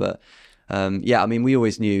stopping him. But I mean, we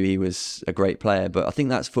always knew he was a great player, but I think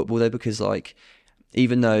that's football though, because like,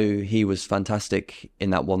 even though he was fantastic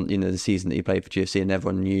in that one, the season that he played for GFC, and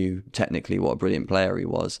everyone knew technically what a brilliant player he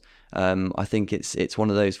was, I think it's one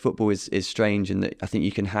of those, football is strange in that I think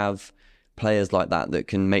you can have players like that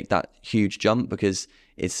can make that huge jump, because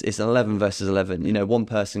it's an 11 versus 11. One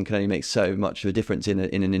person can only make so much of a difference in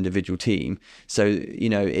an individual team. So,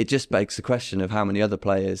 it just begs the question of how many other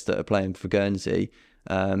players that are playing for Guernsey,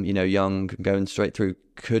 young, going straight through,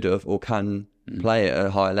 could have or can play at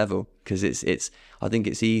a higher level, because I think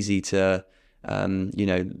it's easy to get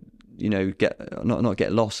not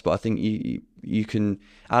get lost, but I think you can.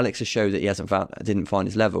 Alex has showed that he didn't find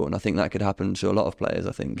his level, and I think that could happen to a lot of players.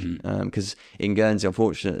 I think because in Guernsey,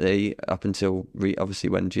 unfortunately, up until obviously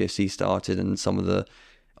when GFC started and some of the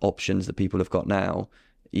options that people have got now,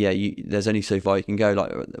 there's only so far you can go.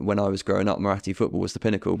 Like when I was growing up, Marathi football was the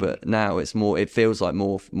pinnacle, but now it's more. It feels like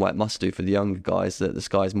more what it must do for the younger guys, that the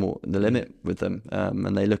sky's more the limit with them,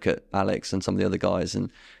 and they look at Alex and some of the other guys, and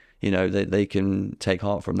they can take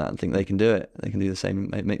heart from that and think they can do it. They can do the same,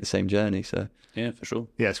 make the same journey. So yeah, for sure.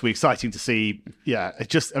 Yeah, it's really exciting to see. Yeah,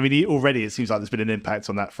 already it seems like there's been an impact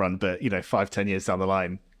on that front, but 5-10 years down the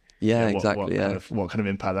line. Yeah, exactly. What kind of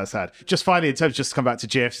impact that's had. Just finally, in terms of just to come back to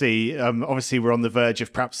GFC, obviously we're on the verge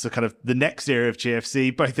of perhaps the next era of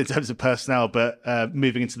GFC, both in terms of personnel, but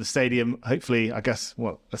moving into the stadium, hopefully, I guess,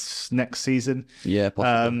 next season? Yeah,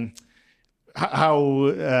 possibly.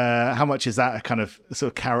 How much is that a kind of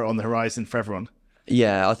sort of carrot on the horizon for everyone?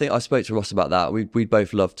 Yeah, I think I spoke to Ross about that. We'd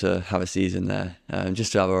both love to have a season there,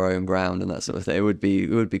 just to have our own ground and that sort of thing. It would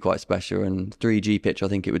be quite special, and 3G pitch, I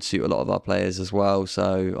think it would suit a lot of our players as well.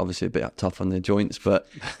 So obviously a bit tough on the joints, but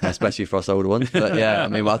especially for us older ones. But yeah, I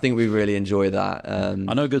mean, I think we really enjoy that. I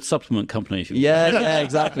know a good supplement company. Yeah,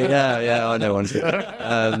 exactly. Yeah, I know one.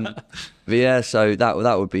 But yeah, so that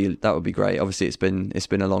would be great. Obviously, it's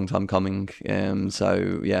been a long time coming.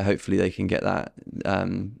 So yeah, hopefully they can get that.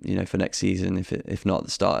 For next season, if not at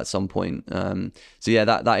the start at some point. So yeah,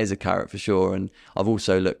 that is a carrot for sure. And I've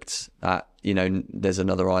also looked at there's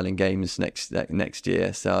another Island Games next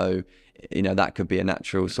year, so that could be a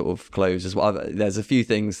natural sort of close as well. There's a few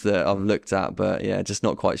things that I've looked at, but yeah, just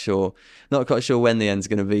not quite sure when the end's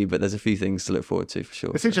going to be, but there's a few things to look forward to for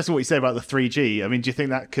sure. It's interesting what you say about the 3G. I mean, do you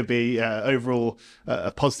think that could be overall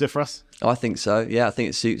a positive for us? I think so. Yeah, I think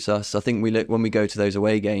it suits us. I think when we go to those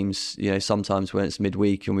away games, sometimes when it's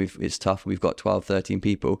midweek and it's tough, we've got 12, 13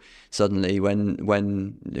 people. Suddenly,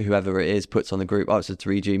 when whoever it is puts on the group, it's a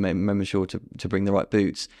 3G, remember sure to bring the right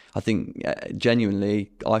boots. I think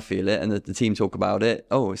genuinely, I feel it, and the team talk about it.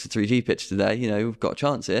 Oh, it's a 3G pitch today. We've got a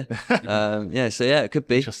chance here. It could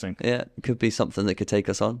be interesting. Yeah, it could be something that could take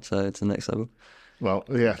us on. So it's the next level. Well,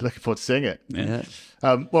 yeah, looking forward to seeing it. Yeah.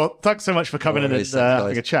 Well, thanks so much for coming in and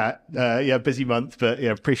having a chat. Busy month, but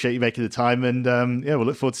appreciate you making the time. And we'll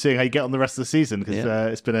look forward to seeing how you get on the rest of the season,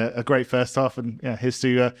 because it's been a great first half. And here's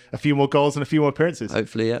to a few more goals and a few more appearances.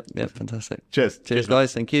 Hopefully, yeah, fantastic. Cheers,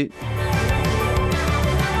 guys. Thank you.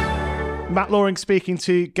 Matt Loaring speaking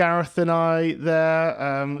to Gareth and I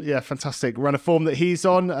there. Fantastic run of form that he's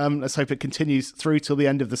on. Let's hope it continues through till the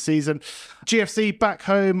end of the season. GFC back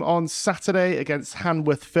home on Saturday against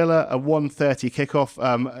Hanworth Villa, a 1:30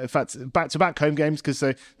 kickoff. In fact, back-to-back home games, because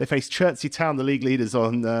they face Chertsey Town, the league leaders,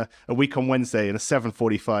 on a week on Wednesday, in a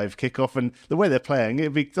 7:45 kickoff. And the way they're playing,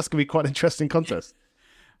 that's going to be quite an interesting contest.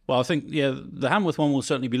 Well, I think, the Hanworth one will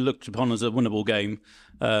certainly be looked upon as a winnable game.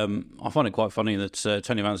 I find it quite funny that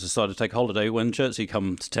Tony Vance decided to take a holiday when Chertsey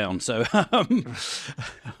come to town. So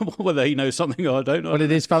whether he knows something or I don't know. Well,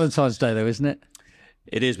 it is Valentine's Day, though, isn't it?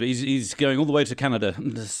 It is, but he's going all the way to Canada to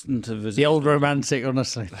visit. The old romantic,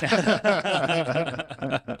 honestly.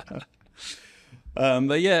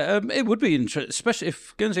 It would be interesting, especially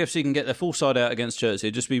if Guernsey FC can get their full side out against Chertsey.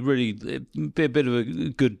 It'd just be a bit of a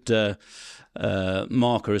good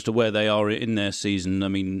marker as to where they are in their season. I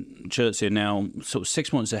mean, Chertsey are now sort of 6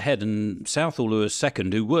 points ahead, and Southall, who are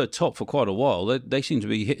second, who were top for quite a while, they seem to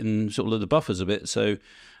be hitting sort of the buffers a bit. So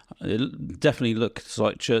it definitely looks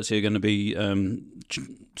like Chertsey are going to be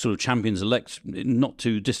sort of champions elect in not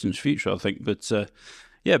too distant future, I think. But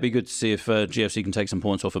yeah, it'd be good to see if GFC can take some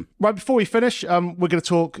points off them. Right, before we finish, we're going to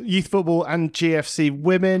talk youth football and GFC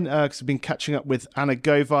Women, because we've been catching up with Anna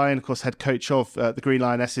Govine, of course, head coach of the Green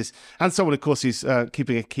Lionesses, and someone, of course, who's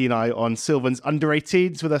keeping a keen eye on Sylvan's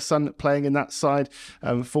under-18s with her son playing in that side,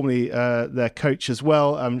 formerly their coach as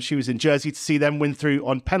well. She was in Jersey to see them win through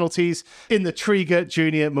on penalties in the Trigger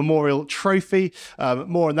Junior Memorial Trophy.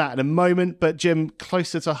 More on that in a moment, but Jim,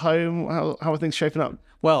 closer to home, how are things shaping up?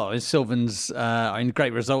 Well, it's Sylvan's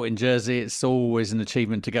great result in Jersey. It's always an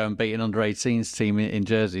achievement to go and beat an under-18s team in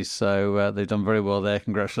Jersey. So they've done very well there.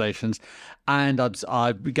 Congratulations. And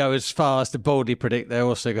I'd go as far as to boldly predict they're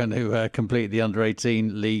also going to complete the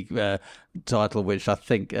under-18 league title, which I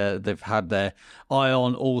think they've had their eye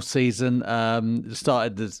on all season.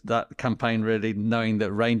 Started that campaign really knowing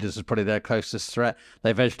that Rangers was probably their closest threat.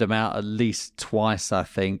 They've edged them out at least twice, I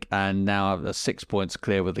think, and now are 6 points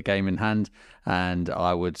clear with the game in hand. And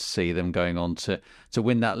I would see them going on to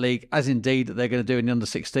win that league, as indeed they're going to do in the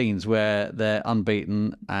under-16s, where they're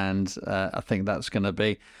unbeaten, and I think that's going to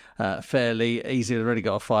be fairly easy. They've already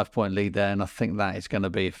got a 5-point lead there, and I think that is going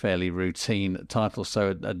to be a fairly routine title.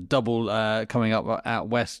 So a double coming up out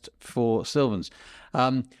west for Sylvans.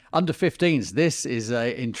 Under 15s, this is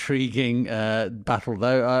a intriguing battle,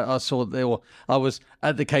 though. I was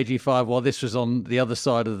at the KG5 while this was on the other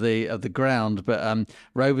side of the ground, but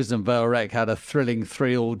Rovers and Vale Rec had a thrilling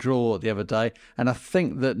 3-3 draw the other day, and I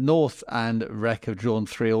think that North and Rec have drawn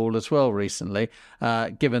 3-3 as well recently,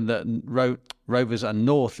 given that Rovers and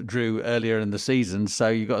North drew earlier in the season. So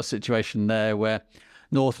you've got a situation there where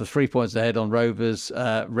North are 3 points ahead on Rovers.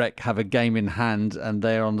 Rec have a game in hand, and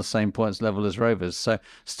they're on the same points level as Rovers. So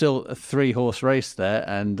still a 3-horse race there,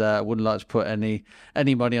 and I wouldn't like to put any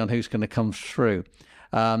money on who's going to come through.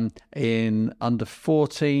 In under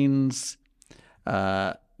 14s,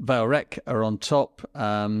 Vale Rec are on top.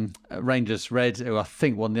 Rangers Red, who I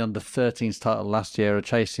think won the under 13s title last year, are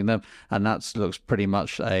chasing them, and that looks pretty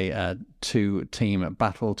much a two-team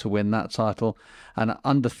battle to win that title. And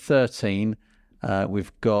under 13,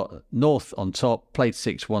 we've got North on top, played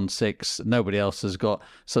 6-1-6. Nobody else has got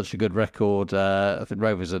such a good record. I think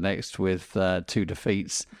Rovers are next with 2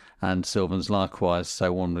 defeats, and Sylvans likewise.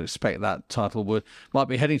 So one would expect that title might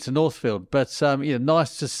be heading to Northfield. But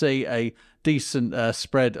nice to see a decent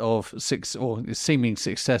spread of seeming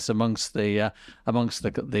success amongst the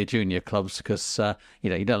junior clubs, because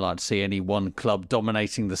you don't like to see any one club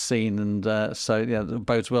dominating the scene, and it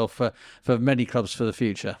bodes well for many clubs for the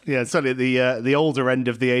future. Yeah, certainly at the older end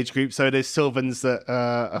of the age group. So it is Sylvans that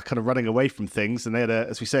are kind of running away from things, and they had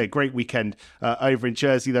as we say, a great weekend over in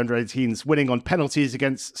Jersey. The under-18s winning on penalties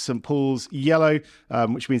against St Paul's Yellow,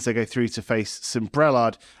 which means they go through to face St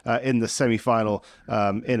Brelard in the semi-final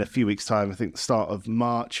in a few weeks' time. I think the start of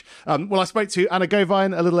March. I spoke to Anna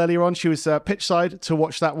Govine a little earlier on. She was pitchside to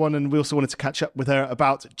watch that one, and we also wanted to catch up with her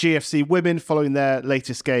about GFC Women following their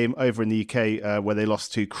latest game over in the UK, where they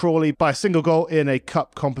lost to Crawley by a single goal in a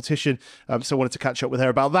cup competition. So I wanted to catch up with her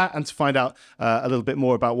about that and to find out a little bit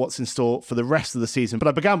more about what's in store for the rest of the season. But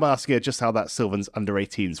I began by asking her just how that Sylvans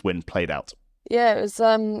under-18s win played out. Yeah, it was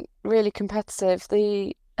really competitive.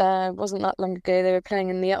 Wasn't that long ago they were playing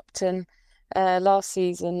in the Upton last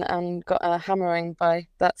season and got a hammering by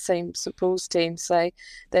that same St Paul's team. So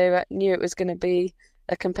they knew it was going to be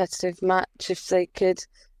a competitive match if they could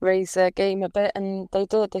raise their game a bit, and they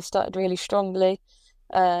did. They started really strongly.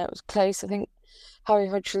 It was close. I think Harry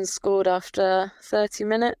Hodgson scored after 30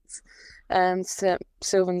 minutes. So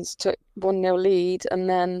Sylvans took 1-0 lead, and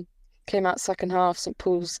then came out second half. St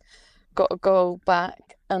Paul's got a goal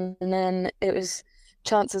back, and then it was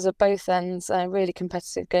chances at both ends. A really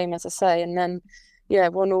competitive game, as I say, and then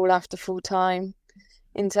 1-1 after full time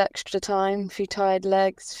into extra time. A few tired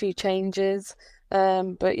legs, a few changes,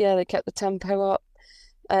 but they kept the tempo up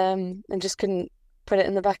and just couldn't put it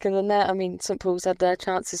in the back of the net. I mean, St Paul's had their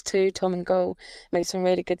chances too. Tom and goal made some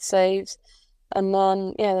really good saves, and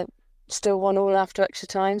then still 1-1 after extra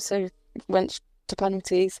time, so went to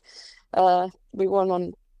penalties. We won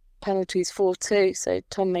on penalties 4-2, so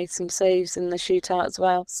Tom made some saves in the shootout as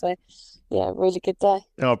well. So really good day.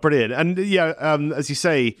 Oh, brilliant. And as you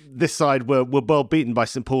say, this side were well beaten by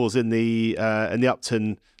St Paul's in the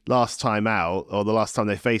Upton last time out, or the last time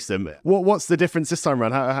they faced them. What's the difference this time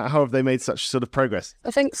around? How have they made such sort of progress?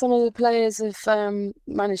 I think some of the players have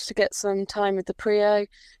managed to get some time with the Priaulx.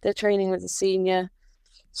 They're training with the senior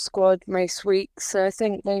squad most weeks, so I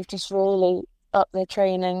think they've just really upped their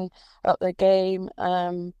training, upped their game,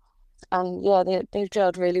 and they've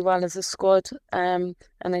gelled really well as a squad, and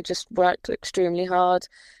they just worked extremely hard,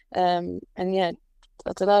 I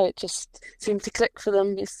don't know, it just seemed to click for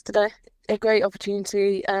them yesterday. a great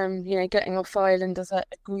opportunity. Getting off island as a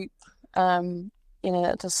group,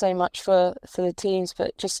 that does so much for the teams,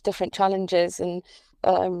 but just different challenges and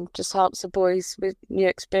just helps the boys with new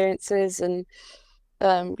experiences. And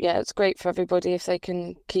it's great for everybody if they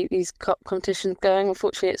can keep these cup competitions going.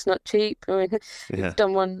 Unfortunately, it's not cheap. I mean, we've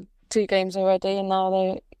done 2 games already, and now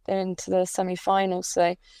they're into the semi-final.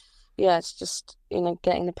 So it's just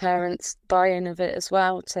getting the parents buy-in of it as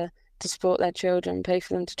well to support their children, pay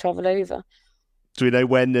for them to travel over. Do we know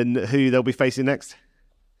when and who they'll be facing next?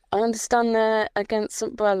 I understand they're against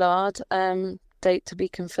St Brelard, date to be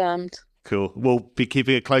confirmed. Cool. We'll be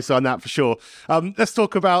keeping a close eye on that for sure. Let's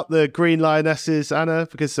talk about the Green Lionesses, Anna,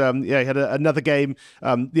 because you had another game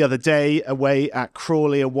the other day away at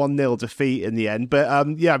Crawley, a 1-0 defeat in the end. But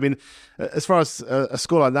as far as a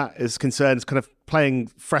score like that is concerned, it's kind of playing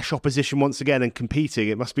fresh opposition once again and competing.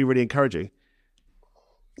 It must be really encouraging.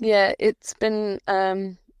 Yeah, it's been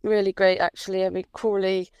really great, actually. I mean,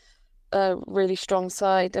 Crawley, a really strong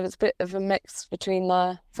side. There was a bit of a mix between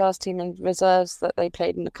the first team and reserves that they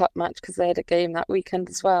played in the cup match because they had a game that weekend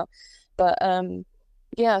as well. But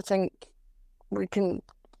I think we can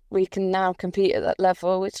now compete at that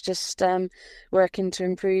level. It's just working to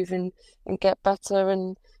improve and get better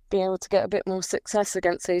and being able to get a bit more success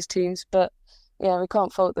against those teams. But we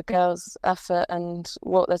can't fault the girls' effort and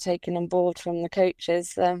what they're taking on board from the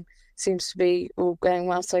coaches. Seems to be all going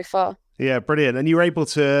well so far. Yeah, brilliant. And you were able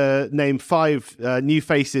to name 5 new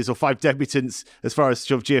faces or 5 debutants as far as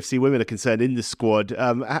GFC Women are concerned in the squad.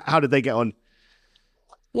 How did they get on?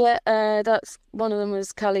 Yeah, that's one of them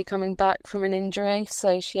was Callie coming back from an injury,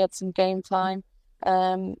 so she had some game time.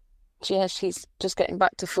 She's just getting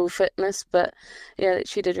back to full fitness, but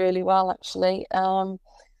she did really well actually.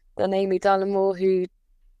 Then Amy Dallimore, who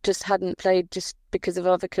just hadn't played just because of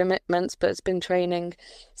other commitments, but has been training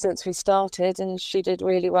since we started, and she did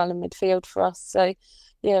really well in midfield for us. So,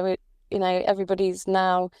 everybody's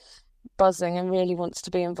now buzzing and really wants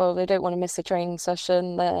to be involved. They don't want to miss a training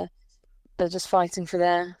session. They're just fighting for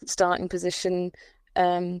their starting position.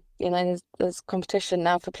 There's competition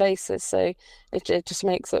now for places, so it just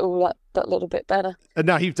makes it all that little bit better. And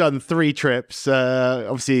now you've done 3 trips.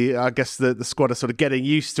 Obviously, I guess the squad are sort of getting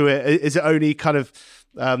used to it. Is it only kind of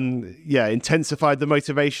intensified the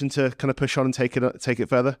motivation to kind of push on and take it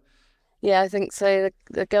further? Yeah, I think so.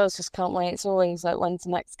 The girls just can't wait. It's always like, when's the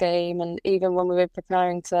next game? And even when we were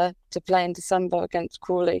preparing to play in December against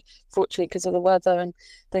Crawley, fortunately because of the weather and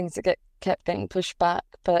things that kept getting pushed back.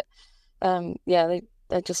 But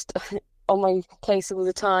they're just on my case all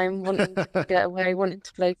the time, wanting to get away, wanting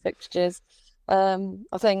to play fixtures. I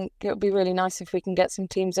think it would be really nice if we can get some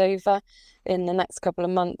teams over in the next couple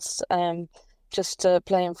of months, just to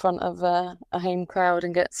play in front of a home crowd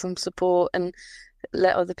and get some support and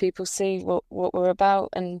let other people see what we're about,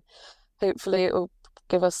 and hopefully it will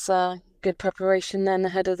give us good preparation then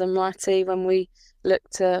ahead of the Marti when we look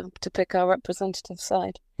to pick our representative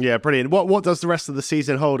side. Yeah, brilliant. What does the rest of the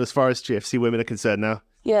season hold as far as GFC Women are concerned now?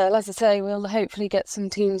 Yeah, as I say, we'll hopefully get some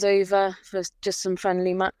teams over for just some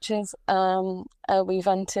friendly matches. We've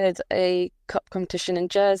entered a cup competition in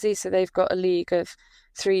Jersey, so they've got a league of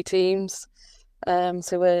 3 teams.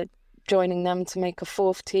 So we're joining them to make a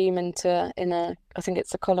 4th team I think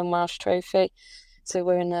it's the Colin Welsh Trophy. So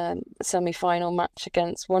we're in a semi-final match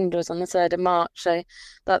against Wanderers on the 3rd of March. So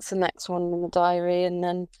that's the next one in the diary, and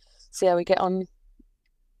then see how we get on.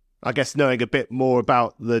 I guess knowing a bit more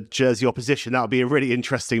about the Jersey opposition, that would be a really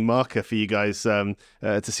interesting marker for you guys to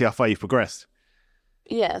see how far you've progressed.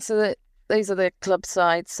 Yeah, so those are the club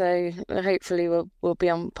sides. So hopefully we'll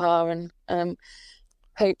be on par and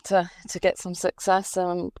hope to get some success.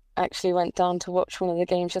 Actually went down to watch one of the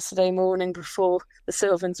games yesterday morning before the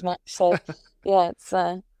Sylvans match. So it's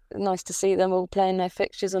nice to see them all playing their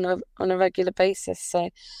fixtures on a regular basis.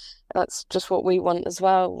 So that's just what we want as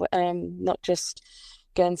well. Not just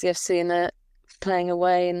Guernsey FC and playing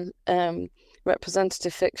away and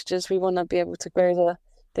representative fixtures. We want to be able to grow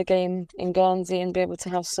the game in Guernsey and be able to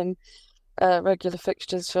have some regular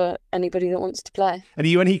fixtures for anybody that wants to play. And are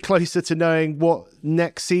you any closer to knowing what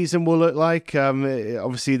next season will look like?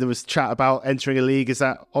 Obviously, there was chat about entering a league. Is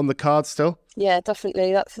that on the card still? Yeah,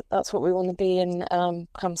 definitely. That's what we want to be in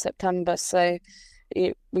come September. So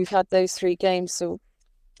we've had those 3 games. So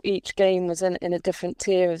each game was in a different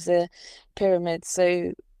tier of the pyramid.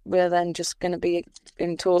 So we're then just going to be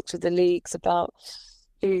in talks with the leagues about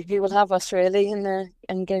who will have us really,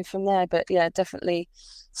 and go from there. But yeah, definitely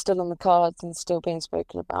still on the cards and still being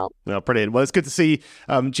spoken about. No, brilliant. Well, it's good to see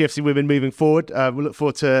GFC Women moving forward. We look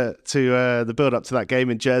forward to the build up to that game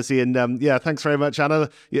in Jersey. And thanks very much, Anna.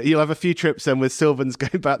 You'll have a few trips then with Sylvans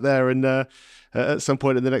going back there and at some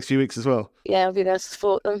point in the next few weeks as well. Yeah, I'll be there to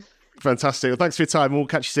support them. Fantastic. Well, thanks for your time. We'll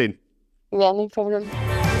catch you soon. Yeah, no problem.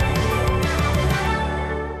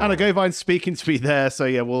 Anna Govine speaking to me there. So,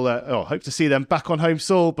 yeah, we'll hope to see them back on home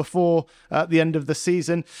soil before the end of the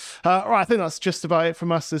season. All right, I think that's just about it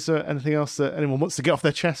from us. Is there anything else that anyone wants to get off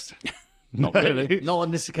their chest? Not really. Not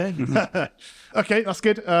on this occasion. Okay, that's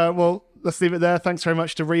good. Well, let's leave it there. Thanks very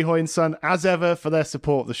much to Rihoy and Son, as ever, for their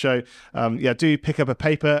support of the show. Do pick up a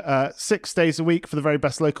paper 6 days a week for the very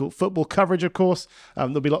best local football coverage, of course.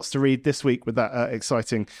 There'll be lots to read this week with that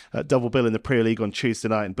exciting double bill in the Priaulx League on Tuesday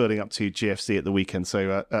night and building up to GFC at the weekend.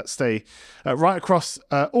 So stay right across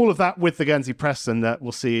all of that with the Guernsey Press, and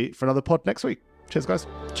we'll see you for another pod next week. Cheers, guys.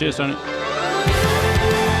 Cheers, Tony.